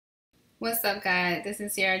What's up, guys? This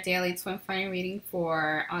is your daily Twinflame reading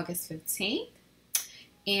for August 15th.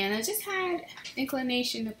 And I just had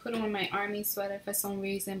inclination to put on my army sweater for some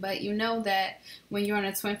reason, but you know that when you're on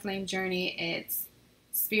a twin flame journey, it's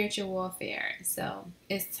spiritual warfare. So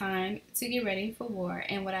it's time to get ready for war.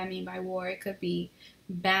 And what I mean by war, it could be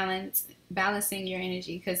balancing your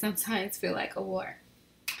energy, because sometimes feel like a war.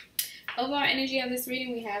 Overall energy of this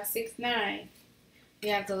reading, we have 6-9. We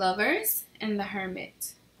have the Lovers and the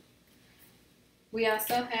Hermit. We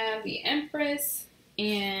also have the Empress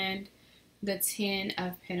and the Ten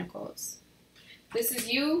of Pentacles. This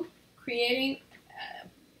is you creating,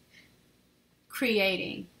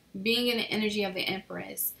 being in the energy of the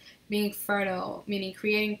Empress, being fertile, meaning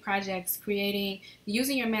creating projects,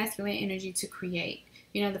 using your masculine energy to create.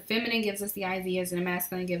 You know, the feminine gives us the ideas and the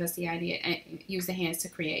masculine gives us the idea and use the hands to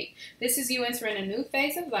create. This is you entering a new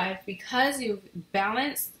phase of life because you've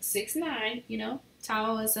balanced 6-9, you know,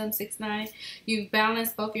 Taoism 6-9. You've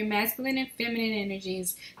balanced both your masculine and feminine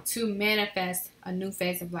energies to manifest a new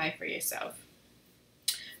phase of life for yourself.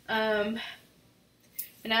 And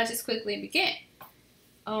I'll just quickly begin.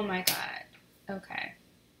 Oh my God. Okay.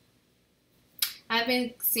 I've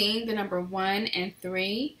been seeing the number 1 and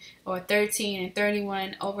 3 or 13 and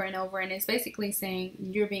 31 over and over, and it's basically saying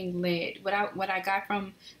you're being led. What I got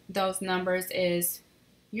from those numbers is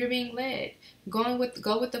you're being led. Go with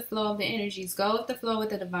the flow of the energies. Go with the flow with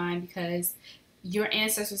the divine, because your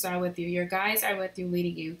ancestors are with you. Your guides are with you,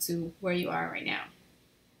 leading you to where you are right now.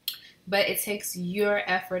 But it takes your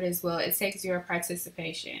effort as well. It takes your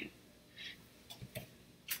participation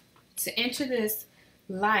to enter this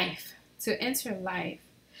life. To enter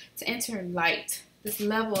light, this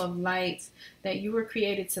level of light that you were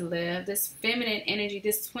created to live, this feminine energy,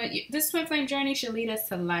 this twin flame journey should lead us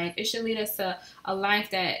to life. It should lead us to a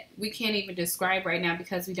life that we can't even describe right now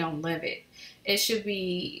because we don't live it. It's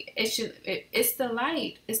the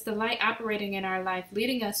light. It's the light operating in our life,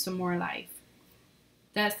 leading us to more life.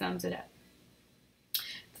 That sums it up.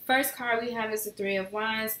 The first card we have is the Three of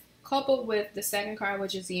Wands, coupled with the second card,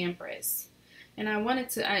 which is the Empress. And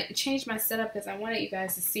I changed my setup because I wanted you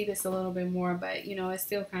guys to see this a little bit more, but you know, it's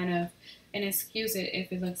still kind of, and excuse it if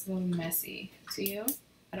it looks a little messy to you.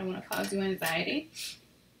 I don't want to cause you anxiety.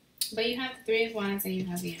 But you have the Three of Wands and you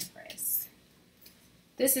have the Empress.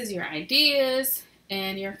 This is your ideas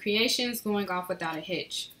and your creations going off without a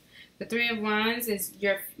hitch. The Three of Wands is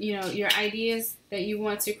your ideas that you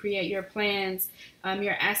want to create, your plans,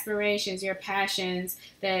 your aspirations, your passions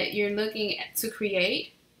that you're looking to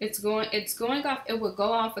create. It's going off. It will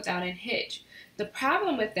go off without a hitch. The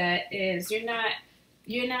problem with that is you're not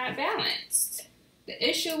balanced. The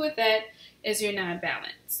issue with that is you're not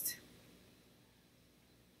balanced.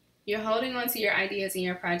 You're holding on to your ideas and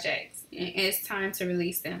your projects, and it's time to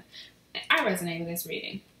release them. I resonate with this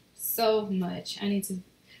reading so much. I need to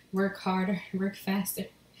work harder, work faster.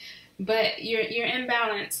 But you're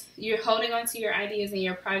imbalanced. You're holding on to your ideas and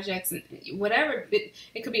your projects, and whatever.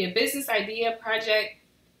 It could be a business idea, project,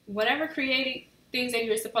 whatever creating things that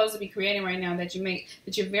you're supposed to be creating right now that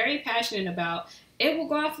you're very passionate about, it will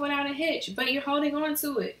go off without a hitch, but you're holding on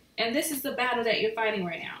to it. And this is the battle that you're fighting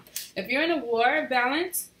right now. If you're in a war of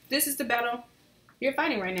balance, this is the battle you're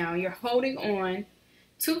fighting right now. You're holding on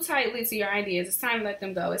too tightly to your ideas. It's time to let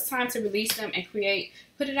them go. It's time to release them and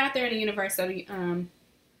put it out there in the universe so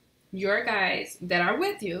your guides that are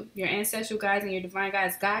with you, your ancestral guides and your divine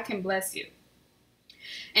guides, God can bless you.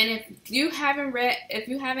 And if you haven't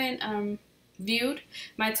viewed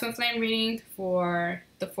my twin flame reading for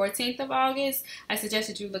the 14th of August, I suggest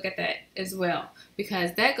that you look at that as well,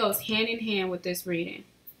 because that goes hand in hand with this reading.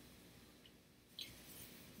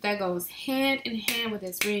 That goes hand in hand with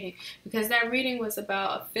this reading, because that reading was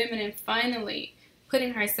about a feminine finally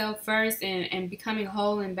putting herself first and becoming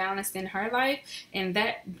whole and balanced in her life, and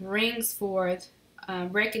that brings forth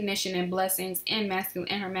recognition and blessings in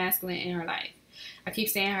her masculine in her life. I keep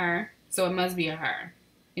saying her, so it must be a her.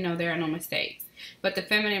 You know, there are no mistakes. But the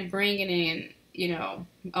feminine bringing in, you know,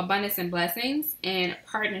 abundance and blessings and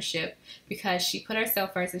partnership, because she put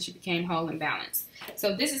herself first and she became whole and balanced.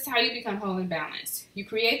 So this is how you become whole and balanced. You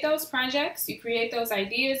create those projects, you create those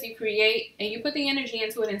ideas, you create, and you put the energy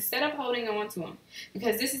into it instead of holding on to them.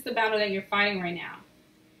 Because this is the battle that you're fighting right now.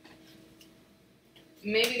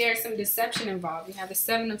 Maybe there's some deception involved. You have the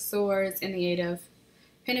Seven of Swords and the Eight of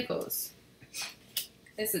Pentacles.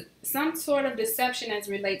 It's some sort of deception as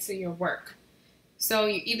relates to your work. So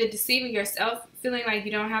you're either deceiving yourself, feeling like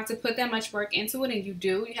you don't have to put that much work into it, and you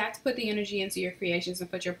do. You have to put the energy into your creations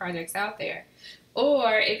and put your projects out there.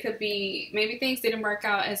 Or it could be maybe things didn't work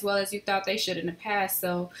out as well as you thought they should in the past,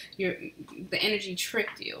 so the energy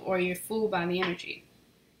tricked you, or you're fooled by the energy.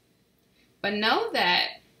 But know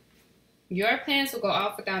that your plans will go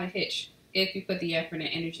off without a hitch if you put the effort and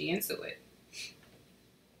energy into it.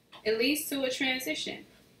 It leads to a transition.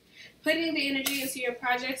 Putting the energy into your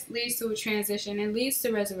projects leads to a transition. It leads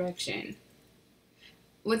to resurrection.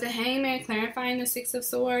 With the Hangman clarifying the Six of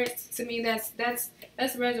Swords, to me that's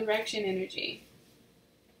resurrection energy.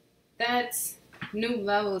 That's new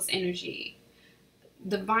levels energy.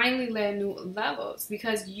 Divinely led new levels,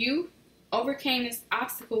 because you overcame this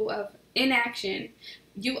obstacle of inaction.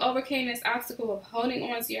 You overcame this obstacle of holding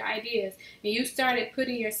on to your ideas, and you started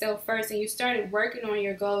putting yourself first, and you started working on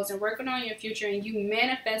your goals and working on your future, and you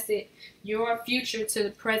manifested your future to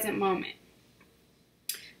the present moment.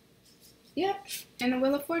 Yep, and the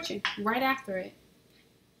Wheel of Fortune right after it.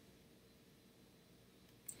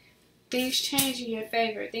 Things change in your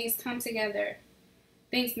favor. Things come together.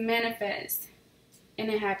 Things manifest, and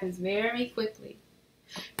it happens very quickly.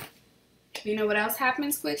 You know what else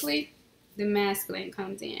happens quickly? The masculine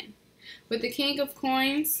comes in. With the King of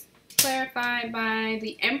Coins clarified by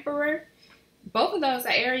the Emperor, both of those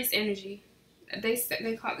are Aries energy.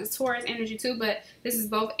 They call this Taurus energy too, but this is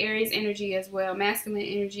both Aries energy as well, masculine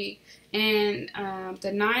energy. And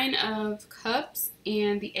the Nine of Cups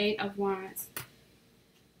and the Eight of Wands.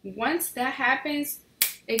 Once that happens,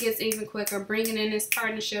 it gets even quicker. Bringing in this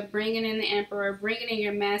partnership, bringing in the Emperor, bringing in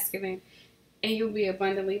your masculine, and you'll be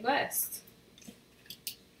abundantly blessed.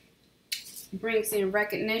 Brings in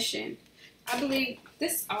recognition. I believe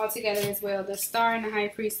this all together as well, the Star and the High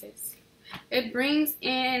Priestess. It brings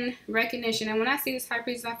in recognition, and when I see this High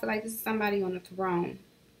Priestess, I feel like this is somebody on the throne.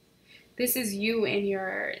 This is you and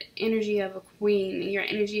your energy of a queen, and your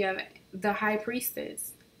energy of the High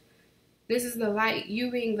Priestess. This is the light,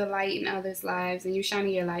 you being the light in others' lives, and you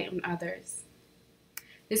shining your light on others.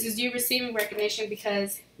 This is you receiving recognition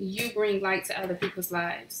because you bring light to other people's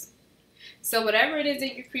lives. So whatever it is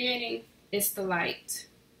that you're creating, it's the light.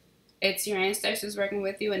 It's your ancestors working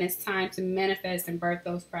with you, and it's time to manifest and birth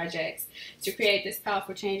those projects, to create this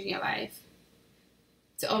powerful change in your life,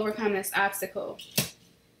 to overcome this obstacle,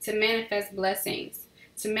 to manifest blessings,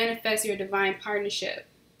 to manifest your divine partnership,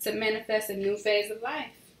 to manifest a new phase of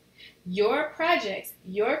life. Your projects,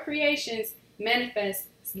 your creations manifest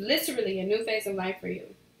literally a new phase of life for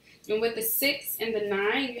you. And with the 6 and the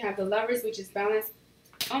 9, you have the Lovers, which is balance.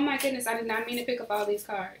 Oh my goodness, I did not mean to pick up all these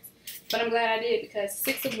cards. But I'm glad I did, because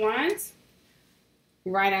 6 of Wands,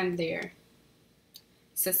 right under there.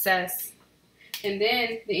 Success. And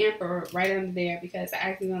then the Emperor right under there, because I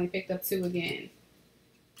accidentally picked up 2 again.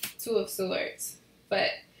 2 of Swords. But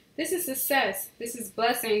this is success. This is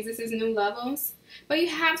blessings. This is new levels. But you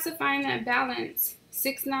have to find that balance.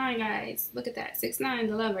 6-9, guys. Look at that. 6-9,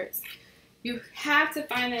 the Lovers. You have to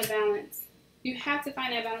find that balance. You have to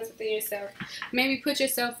find that balance within yourself. Maybe put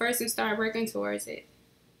yourself first and start working towards it.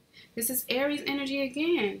 This is Aries energy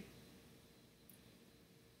again.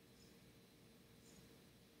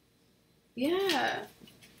 Yeah.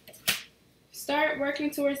 Start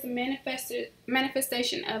working towards the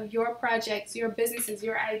manifestation of your projects, your businesses,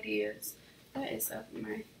 your ideas. What is up,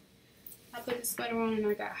 man? I put the sweater on and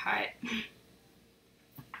I got hot.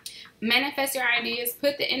 Manifest your ideas.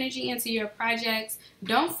 Put the energy into your projects.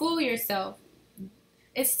 Don't fool yourself.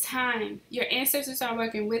 It's time. Your ancestors are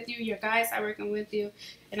working with you. Your guides are working with you.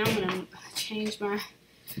 And I'm going to change my...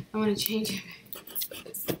 I want to change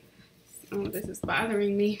it. Oh, this is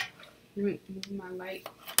bothering me. Move my light.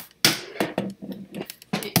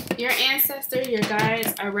 Your ancestors, your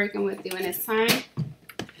guides are working with you. And it's time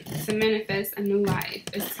to manifest a new life.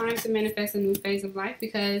 It's time to manifest a new phase of life,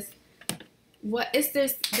 because what is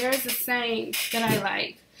this? There's a saying that I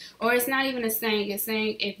like. Or it's not even a saying. It's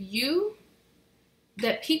saying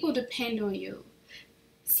that people depend on you.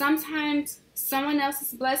 Sometimes someone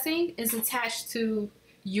else's blessing is attached to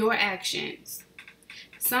your actions.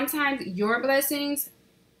 Sometimes your blessings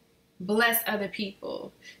bless other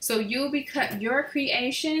people. So your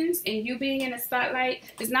creations and you being in the spotlight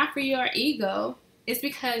is not for your ego. It's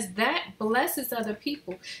because that blesses other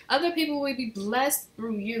people. Other people will be blessed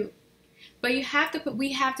through you. But we have to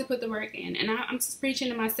put the work in. And I'm just preaching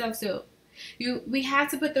to myself too. We have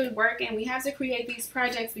to put the work in. We have to create these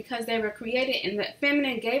projects because they were created, and the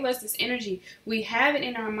feminine gave us this energy. We have it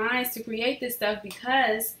in our minds to create this stuff,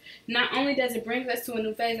 because not only does it bring us to a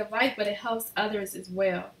new phase of life, but it helps others as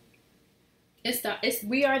well.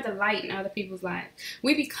 We are the light in other people's lives.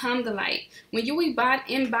 We become the light. When you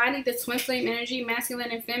embody the twin flame energy,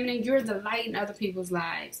 masculine and feminine, you're the light in other people's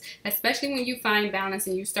lives. Especially when you find balance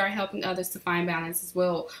and you start helping others to find balance as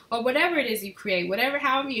well. Or whatever it is you create,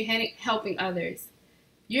 however you're helping others.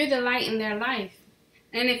 You're the light in their life.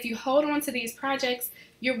 And if you hold on to these projects,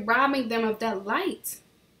 you're robbing them of that light.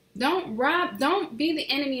 Don't be the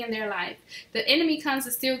enemy in their life. The enemy comes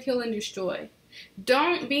to steal, kill, and destroy.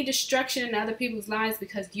 Don't be destruction in other people's lives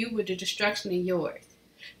because you were the destruction in yours.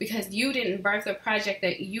 Because you didn't birth a project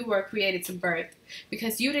that you were created to birth.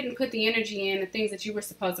 Because you didn't put the energy in the things that you were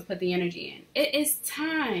supposed to put the energy in. It is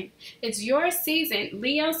time. It's your season.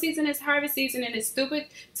 Leo season is harvest season, and it's stupid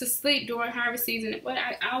to sleep during harvest season. But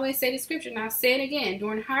I always say the scripture, and I'll say it again.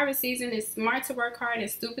 During harvest season, it's smart to work hard and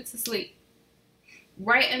stupid to sleep.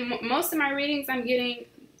 Right, and most of my readings, I'm getting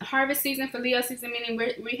harvest season for Leo season, meaning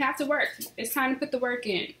we have to work. It's time to put the work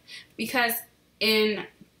in. Because in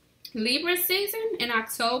Libra season, in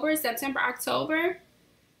October, September, October,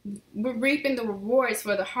 we're reaping the rewards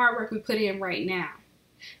for the hard work we put in right now.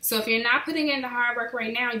 So if you're not putting in the hard work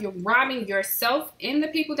right now, you're robbing yourself and the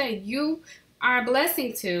people that you are a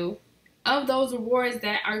blessing to of those rewards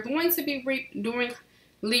that are going to be reaped during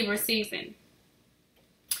Libra season.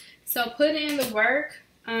 So put in the work.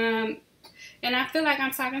 And I feel like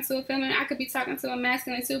I'm talking to a feminine. I could be talking to a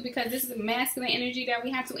masculine too, because this is a masculine energy that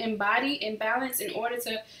we have to embody and balance in order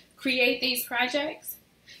to create these projects.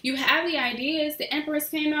 You have the ideas. The Empress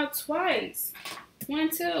came out twice.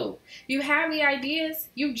 1, 2. You have the ideas.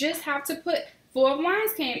 You just have to put Four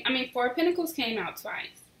of Pentacles came out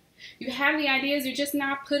twice. You have the ideas. You're just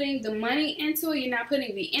not putting the money into it. You're not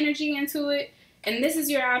putting the energy into it. And this is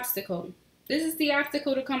your obstacle. This is the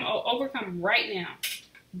obstacle to overcome right now.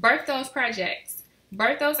 Birth those projects.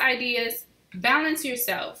 Birth those ideas. Balance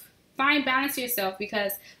yourself. Find balance yourself,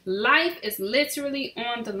 because life is literally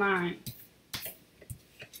on the line.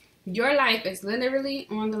 Your life is literally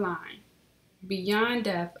on the line. Beyond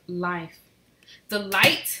death, life. The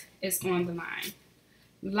light is on the line.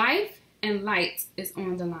 Life and light is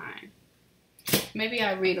on the line. Maybe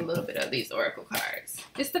I read a little bit of these oracle cards.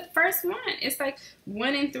 It's the first one. It's like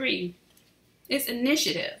 1 and 3. It's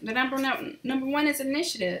initiative. The number one is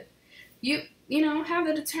initiative. You know, have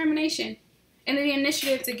the determination and the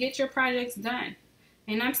initiative to get your projects done.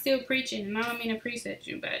 And I'm still preaching, and I don't mean to preach at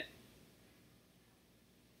you, but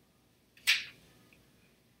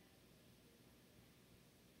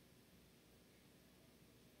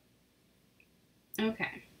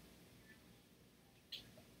okay.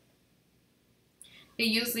 It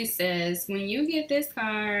usually says, when you get this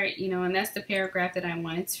card, you know, and that's the paragraph that I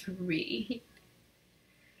wanted to read.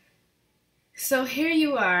 So here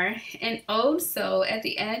you are, an old soul at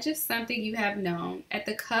the edge of something you have known, at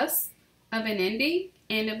the cusp of an ending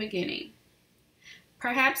and a beginning.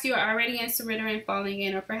 Perhaps you are already in surrender and falling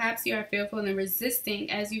in, or perhaps you are fearful and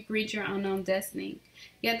resisting as you greet your unknown destiny.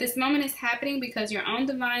 Yet this moment is happening because your own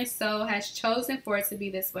divine soul has chosen for it to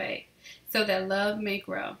be this way, so that love may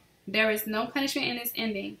grow. There is no punishment in this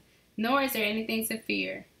ending, nor is there anything to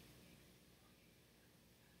fear.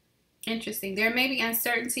 Interesting. There may be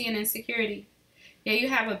uncertainty and insecurity, yet you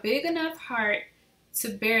have a big enough heart to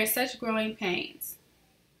bear such growing pains.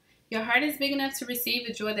 Your heart is big enough to receive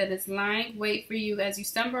the joy that is lying wait for you as you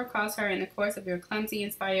stumble across her in the course of your clumsy,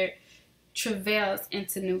 inspired travails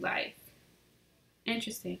into new life.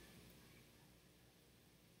 Interesting.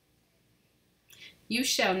 You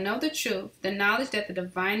shall know the truth, the knowledge that the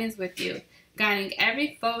divine is with you, guiding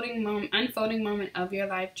every unfolding moment of your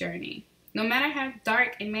life journey. No matter how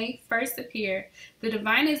dark it may first appear, the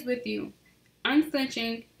divine is with you,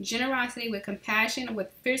 unflinching generosity with compassion,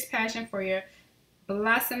 with fierce passion for your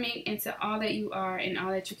blossoming into all that you are and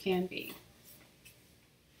all that you can be.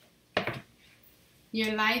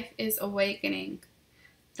 Your life is awakening.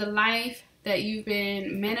 The life that you've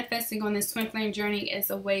been manifesting on this twin flame journey is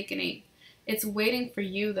awakening. It's waiting for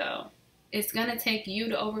you, though. It's going to take you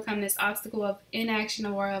to overcome this obstacle of inaction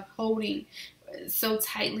or of holding so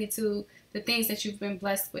tightly to the things that you've been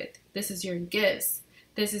blessed with. This is your gifts.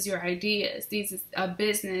 This is your ideas. This is a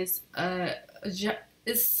business.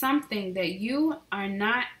 It's something that you are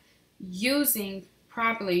not using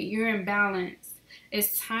properly. You're imbalanced.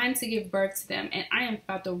 It's time to give birth to them. And I am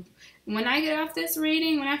about to, when I get off this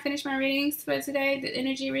reading, when I finish my readings for today, the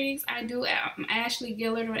energy readings, I do Ashley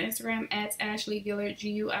Guillard on Instagram, at Ashley Guillard,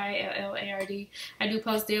 Guillard. I do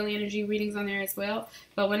post daily energy readings on there as well.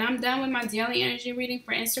 But when I'm done with my daily energy reading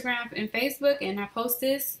for Instagram and Facebook, and I post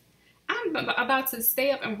this, I'm about to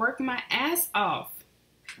stay up and work my ass off,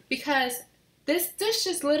 because this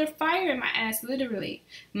just lit a fire in my ass, literally.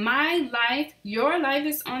 My life, your life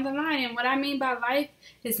is on the line. And what I mean by life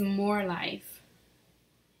is more life.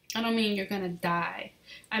 I don't mean you're going to die.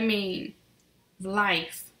 I mean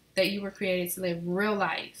life that you were created to live. Real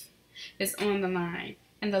life is on the line.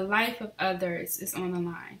 And the life of others is on the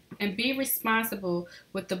line. And be responsible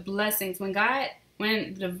with the blessings. When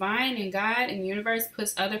the divine and God and the universe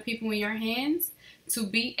puts other people in your hands to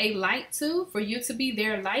be a light to, for you to be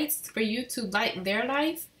their lights, for you to light their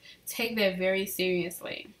life, take that very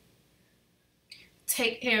seriously.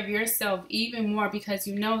 Take care of yourself even more, because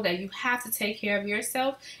you know that you have to take care of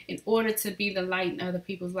yourself in order to be the light in other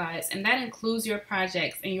people's lives. And that includes your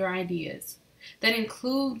projects and your ideas. That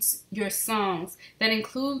includes your songs. That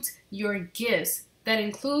includes your gifts. That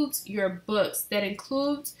includes your books. That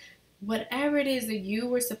includes whatever it is that you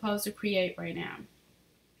were supposed to create right now.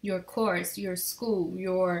 Your course, your school,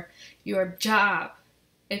 your job.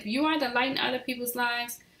 If you are the light in other people's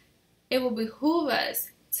lives, it will behoove us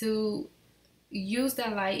to use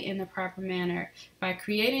that light in the proper manner by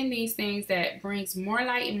creating these things that brings more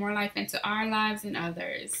light and more life into our lives and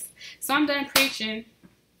others. So I'm done preaching.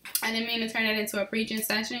 I didn't mean to turn it into a preaching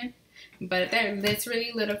session, but that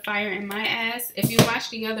literally lit a fire in my ass. If you watch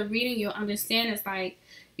the other reading, you'll understand. It's like,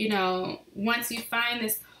 you know, once you find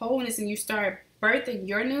this wholeness and you start birthing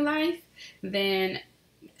your new life, then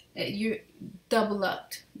you double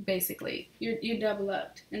up, basically. You're double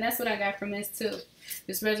up. And that's what I got from this too.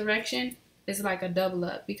 This resurrection is like a double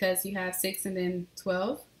up, because you have 6 and then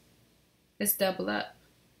 12. It's double up.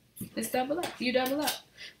 It's double up. You double up.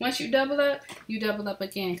 Once you double up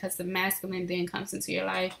again, because the masculine then comes into your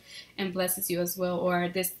life and blesses you as well. Or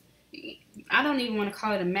this, I don't even want to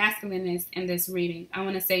call it a masculineness in this reading. I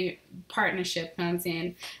want to say partnership comes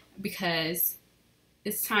in, because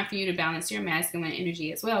it's time for you to balance your masculine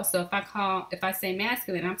energy as well. So if I say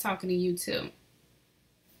masculine, I'm talking to you too.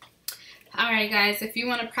 Alright guys, if you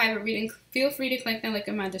want a private reading, feel free to click the link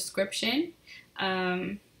in my description.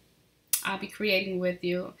 I'll be creating with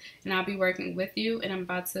you, and I'll be working with you, and I'm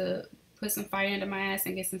about to put some fire under my ass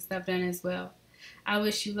and get some stuff done as well. I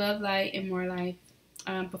wish you love, light, and more life.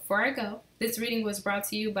 Before I go, this reading was brought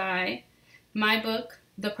to you by my book,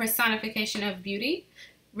 The Personification of Beauty.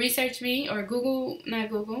 Research me, or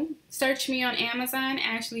search me on Amazon,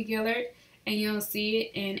 Ashley Guillard, and you'll see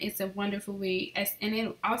it, and it's a wonderful read, and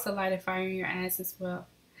it'll also light a fire in your ass as well.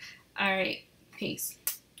 Alright, peace.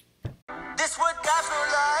 This what got me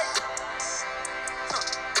like.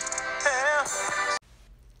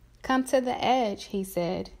 Come to the edge, he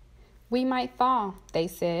said. We might fall, they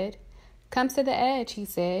said. Come to the edge, he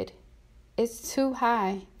said. It's too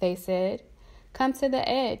high, they said. Come to the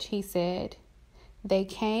edge, he said. They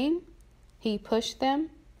came, he pushed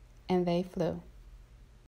them, and they flew.